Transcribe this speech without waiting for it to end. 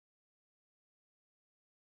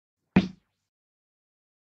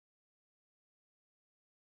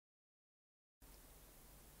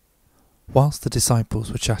Whilst the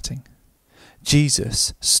disciples were chatting,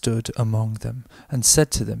 Jesus stood among them and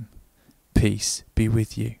said to them, "Peace be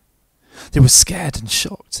with you." They were scared and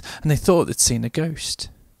shocked, and they thought they'd seen a ghost.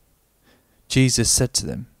 Jesus said to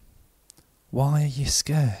them, "Why are you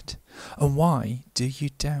scared? And why do you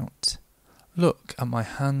doubt? Look at my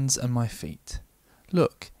hands and my feet.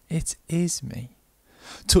 Look, it is me.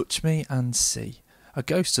 Touch me and see. A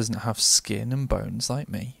ghost doesn't have skin and bones like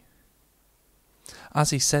me." As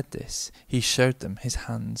he said this, he showed them his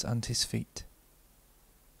hands and his feet.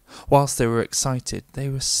 Whilst they were excited, they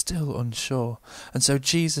were still unsure, and so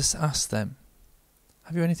Jesus asked them,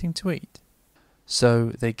 "Have you anything to eat?" So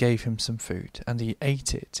they gave him some food, and he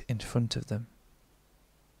ate it in front of them.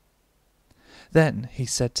 Then he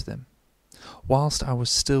said to them, "Whilst I was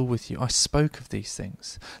still with you, I spoke of these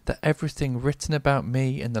things, that everything written about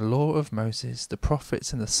me in the law of Moses, the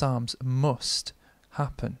prophets and the Psalms must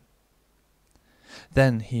happen."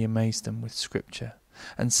 Then he amazed them with scripture,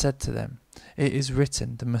 and said to them, "It is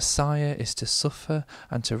written, the Messiah is to suffer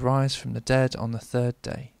and to rise from the dead on the third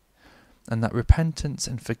day, and that repentance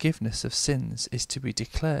and forgiveness of sins is to be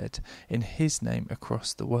declared in his name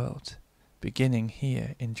across the world, beginning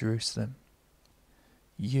here in Jerusalem.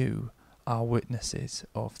 You are witnesses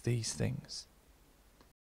of these things."